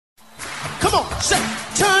Come on, say,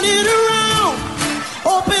 turn it around.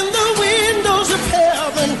 Open the windows of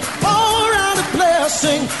heaven. Pour out a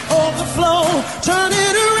blessing, overflow. Turn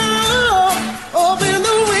it around. Open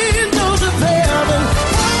the windows of heaven.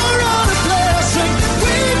 Pour out a blessing.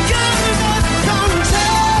 We've got enough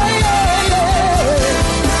contagion.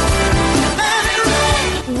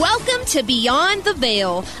 Welcome to Beyond the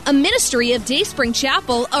Veil, a ministry of Dayspring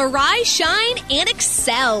Chapel. Arise, shine, and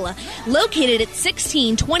excel. Located at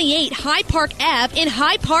 1628 Hyde Park Ave in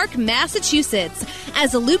Hyde Park, Massachusetts.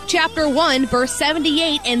 As Luke chapter 1, verse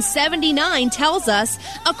 78 and 79 tells us,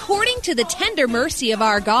 according to the tender mercy of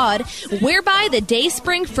our God, whereby the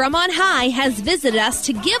dayspring from on high has visited us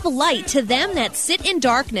to give light to them that sit in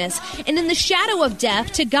darkness and in the shadow of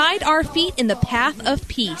death, to guide our feet in the path of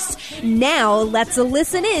peace. Now, let's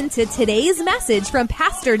listen in to today's message from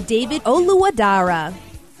Pastor David Oluwadara.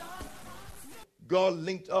 God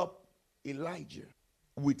linked up Elijah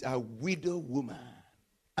with a widow woman.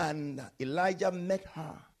 And Elijah met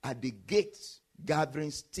her at the gates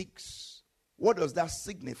gathering sticks. What does that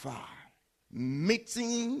signify?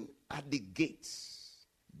 Meeting at the gates.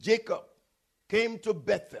 Jacob came to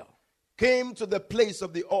Bethel, came to the place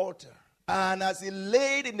of the altar. And as he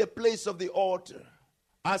laid in the place of the altar,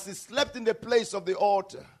 as he slept in the place of the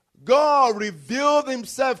altar, God revealed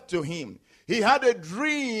himself to him. He had a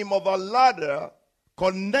dream of a ladder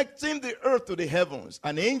connecting the earth to the heavens,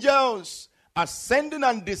 and angels ascending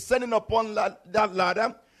and descending upon that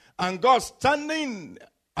ladder, and God standing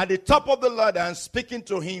at the top of the ladder and speaking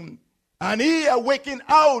to him. And he, awaking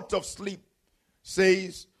out of sleep,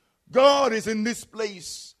 says, God is in this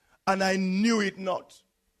place, and I knew it not.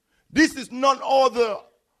 This is none other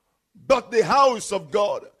but the house of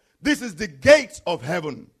God. This is the gates of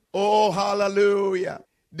heaven. Oh, hallelujah.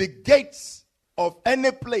 The gates of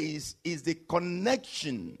any place is the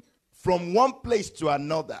connection from one place to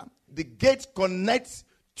another. The gate connects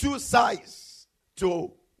two sides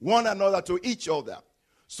to one another, to each other.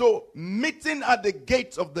 So meeting at the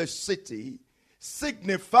gate of the city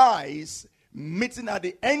signifies meeting at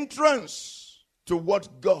the entrance to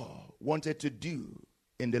what God wanted to do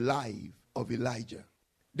in the life of Elijah.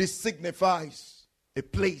 This signifies a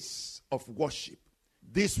place of worship.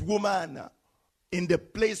 This woman, in the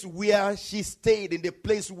place where she stayed, in the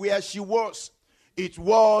place where she was, it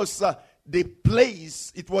was the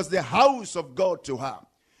place, it was the house of God to her.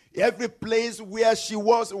 Every place where she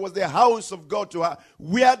was, it was the house of God to her.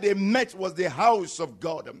 Where they met was the house of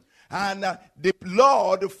God. And the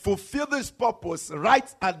Lord fulfilled this purpose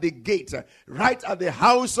right at the gate, right at the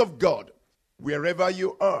house of God. Wherever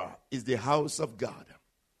you are is the house of God.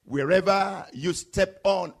 Wherever you step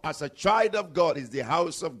on as a child of God is the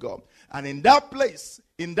house of God. And in that place,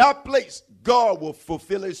 God will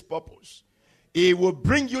fulfill his purpose. He will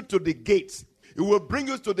bring you to the gates. He will bring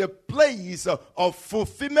you to the place of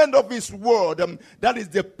fulfillment of his word. That is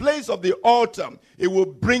the place of the altar. He will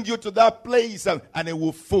bring you to that place and he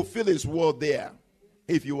will fulfill his word there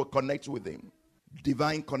if you will connect with him.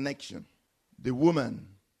 Divine connection. The woman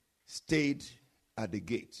stayed at the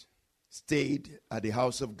gate, stayed at the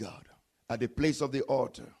house of God, at the place of the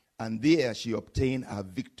altar, and there she obtained her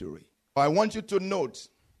victory. I want you to note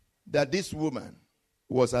that this woman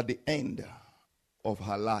was at the end of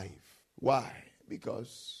her life. Why?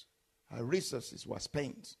 Because her resources were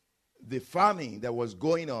spent. The famine that was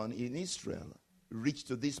going on in Israel reached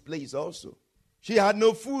to this place also. She had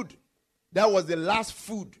no food. That was the last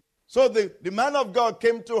food. So the man of God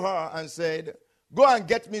came to her and said, go and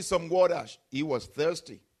get me some water. He was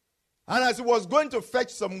thirsty. And as he was going to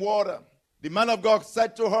fetch some water, the man of God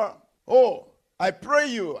said to her, oh, I pray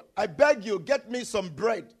you, I beg you, get me some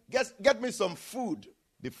bread. Get me some food,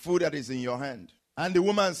 the food that is in your hand. And the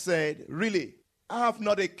woman said, really, I have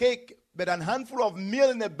not a cake, but a handful of meal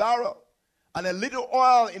in a barrel and a little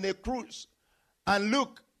oil in a cruse. And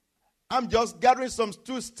look, I'm just gathering some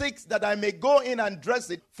 2 sticks that I may go in and dress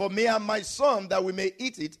it for me and my son, that we may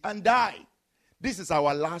eat it and die. This is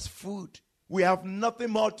our last food. We have nothing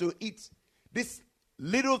more to eat. This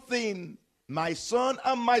little thing, my son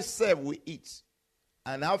and myself will eat.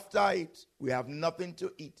 And after it, we have nothing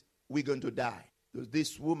to eat. We're going to die. Because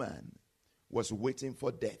this woman was waiting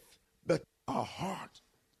for death. But her heart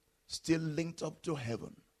still linked up to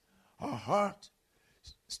heaven. Her heart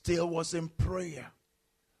still was in prayer.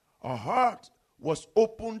 Her heart was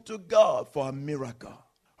open to God for a miracle.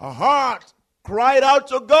 Her heart cried out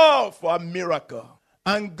to God for a miracle.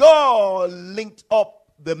 And God linked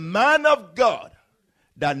up the man of God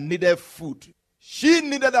that needed food. She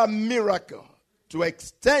needed a miracle to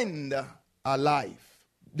extend her life.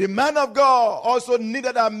 The man of God also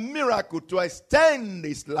needed a miracle to extend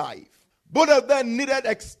his life. Both of them needed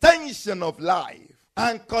extension of life.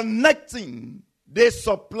 And connecting, they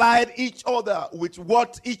supplied each other with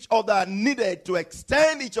what each other needed to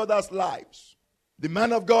extend each other's lives. The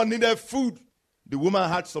man of God needed food. The woman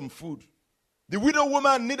had some food. The widow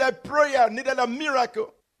woman needed prayer, needed a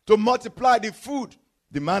miracle to multiply the food.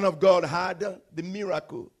 The man of God had the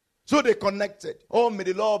miracle. So they connected. Oh, may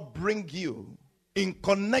the Lord bring you in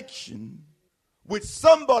connection with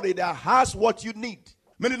somebody that has what you need.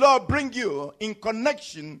 May the Lord bring you in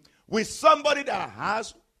connection with somebody that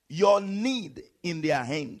has your need in their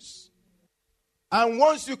hands. And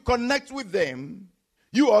once you connect with them,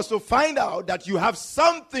 you also find out that you have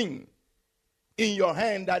something in your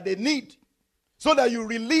hand that they need, so that you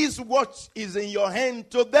release what is in your hand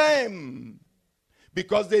to them,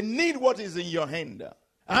 because they need what is in your hand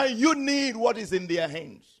and you need what is in their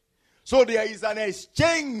hands. So there is an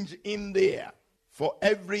exchange in there. For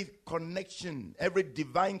every connection, every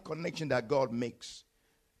divine connection that God makes,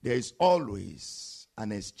 there is always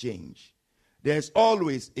an exchange. There is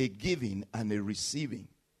always a giving and a receiving.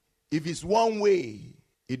 If it's one way,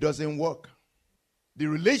 it doesn't work. The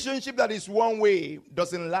relationship that is one way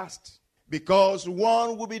doesn't last, because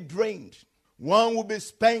one will be drained, one will be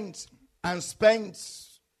spent, and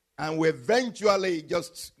will eventually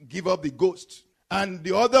just give up the ghost. And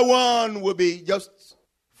the other one will be just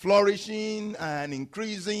flourishing and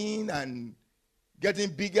increasing and getting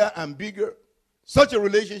bigger and bigger. Such a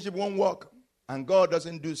relationship won't work, and God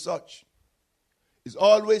doesn't do such. It's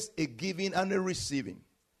always a giving and a receiving.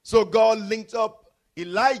 So God linked up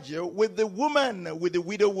Elijah with the woman, with the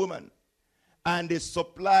widow woman, and they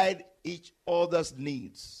supplied each other's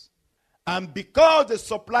needs. And because they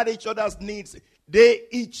supplied each other's needs, they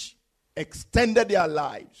each extended their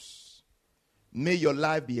lives. May your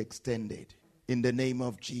life be extended in the name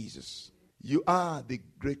of Jesus. You are the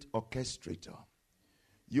great orchestrator.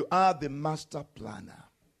 You are the master planner.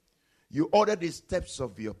 You order the steps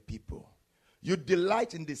of your people. You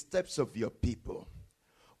delight in the steps of your people.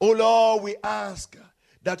 Oh Lord, we ask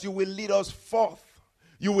that you will lead us forth.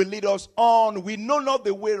 You will lead us on. We know not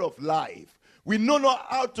the way of life. We know not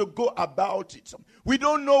how to go about it. We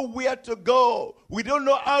don't know where to go. We don't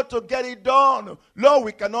know how to get it done. Lord,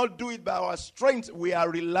 we cannot do it by our strength. We are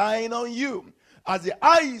relying on you. As the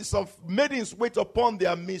eyes of maidens wait upon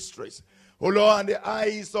their mistress, O Lord, and the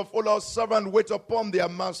eyes of, O Lord, servant wait upon their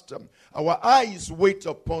master. Our eyes wait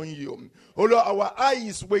upon you. O Lord, our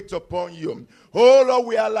eyes wait upon you. O Lord,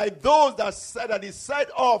 we are like those that is said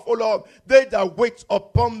of, O Lord, they that wait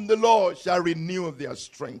upon the Lord shall renew their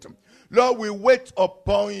strength. Lord, we wait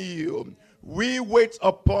upon you. We wait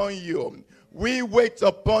upon you. We wait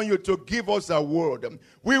upon you to give us a word.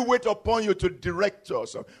 We wait upon you to direct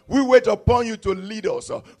us. We wait upon you to lead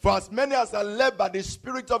us. For as many as are led by the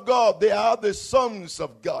Spirit of God, they are the sons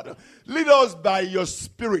of God. Lead us by your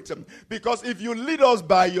Spirit. Because if you lead us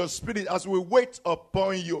by your Spirit as we wait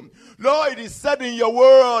upon you, Lord, it is said in your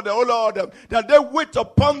word, oh Lord, that they wait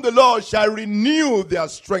upon the Lord shall renew their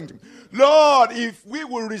strength. Lord, if we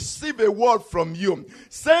will receive a word from you,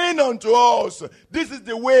 saying unto us, this is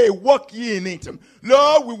the way, walk ye in it.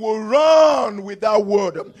 Lord, we will run with that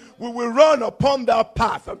word. We will run upon that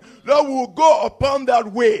path. Lord, we will go upon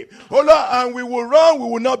that way. Oh Lord, and we will run, we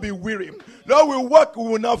will not be weary. Lord, we will walk, we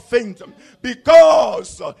will not faint.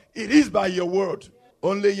 Because it is by your word.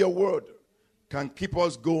 Only your word can keep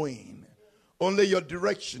us going. Only your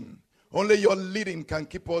direction, only your leading can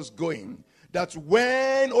keep us going. That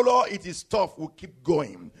when, oh Lord, it is tough, we'll keep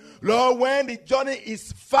going. Lord, when the journey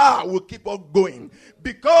is far, we'll keep on going.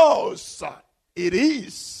 Because it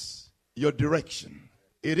is your direction.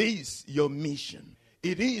 It is your mission.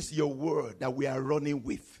 It is your word that we are running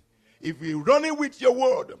with. If we're running with your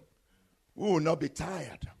word, we will not be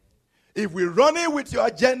tired. If we're running with your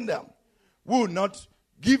agenda, we will not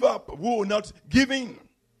give up. We will not give in.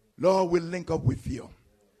 Lord, we'll link up with you.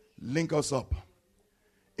 Link us up.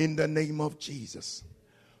 In the name of Jesus.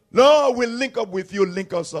 Lord, we'll link up with you.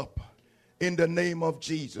 Link us up. In the name of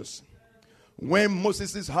Jesus. When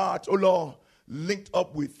Moses' heart, oh Lord, linked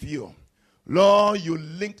up with you. Lord, you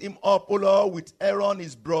linked him up, oh Lord, with Aaron,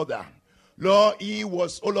 his brother. Lord, he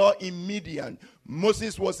was, oh Lord, in Midian.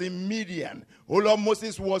 Moses was in Midian. Oh Lord,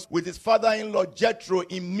 Moses was with his father-in-law Jethro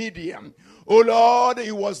in Midian. Oh Lord,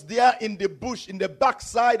 he was there in the bush, in the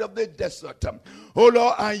backside of the desert. Oh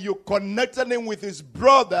Lord, and you connected him with his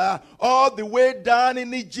brother all the way down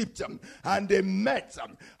in Egypt. And they met.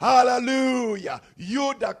 Hallelujah.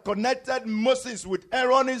 You that connected Moses with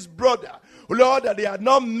Aaron, his brother. Oh Lord, that they had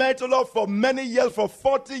not met, oh Lord, for many years, for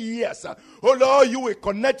 40 years. Oh Lord, you will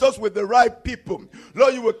connect us with the right people.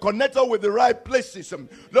 Lord, you will connect us with the right places.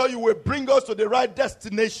 Lord, you will bring us to the the right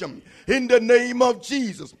destination in the name of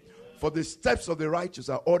Jesus. For the steps of the righteous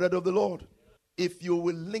are ordered of the Lord. If you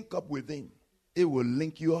will link up with him, it will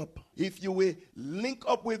link you up. If you will link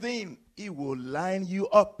up with him, it will line you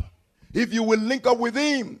up. If you will link up with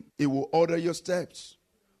him, it will order your steps.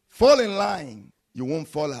 Fall in line, you won't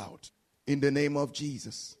fall out. In the name of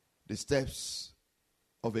Jesus, the steps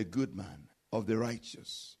of a good man, of the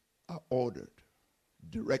righteous, are ordered,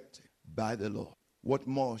 directed by the Lord. What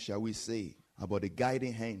more shall we say about the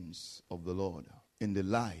guiding hands of the Lord in the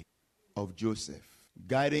life of Joseph,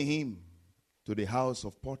 guiding him to the house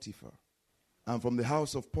of Potiphar? And from the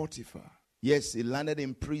house of Potiphar, yes, he landed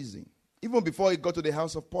in prison. Even before he got to the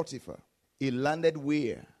house of Potiphar, he landed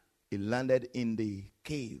where? He landed in the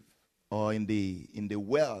cave or in the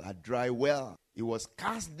well, a dry well. He was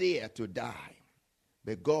cast there to die.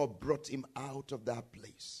 But God brought him out of that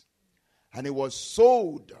place. And he was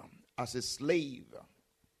sold as a slave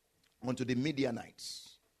unto the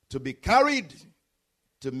Midianites to be carried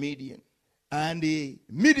to Midian. And the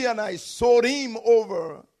Midianites sold him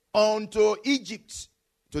over unto Egypt,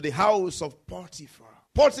 to the house of Potiphar.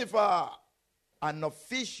 Potiphar, an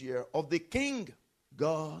official of the king.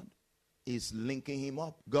 God is linking him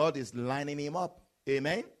up. God is lining him up.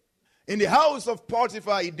 Amen. In the house of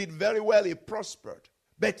Potiphar, he did very well. He prospered.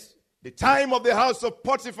 But the time of the house of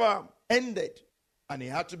Potiphar ended, and he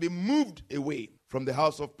had to be moved away from the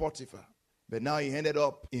house of Potiphar. But now he ended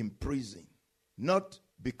up in prison, not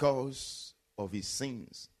because of his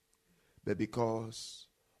sins, but because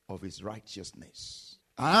of his righteousness.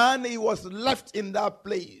 And he was left in that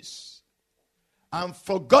place and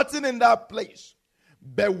forgotten in that place.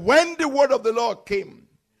 But when the word of the Lord came,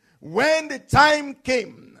 when the time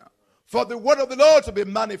came for the word of the Lord to be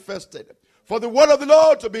manifested, for the word of the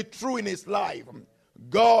Lord to be true in his life,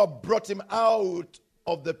 God brought him out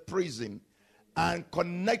of the prison and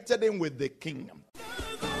connected him with the kingdom.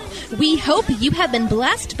 We hope you have been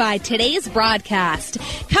blessed by today's broadcast.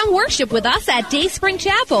 Come worship with us at Dayspring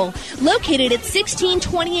Chapel, located at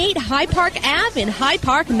 1628 High Park Ave in High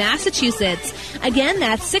Park, Massachusetts. Again,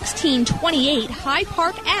 that's 1628 High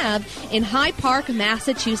Park Ave in High Park,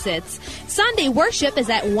 Massachusetts. Sunday worship is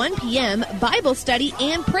at 1 p.m., Bible study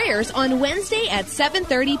and prayers on Wednesday at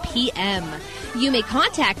 7:30 p.m. You may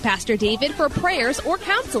contact Pastor David for prayers or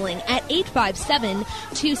counseling at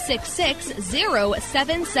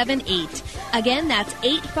 857-266-0778. Again, that's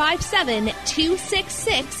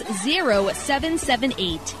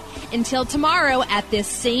 857-266-0778. Until tomorrow at this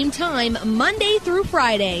same time, Monday through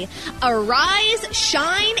Friday, arise,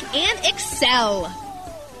 shine, and excel.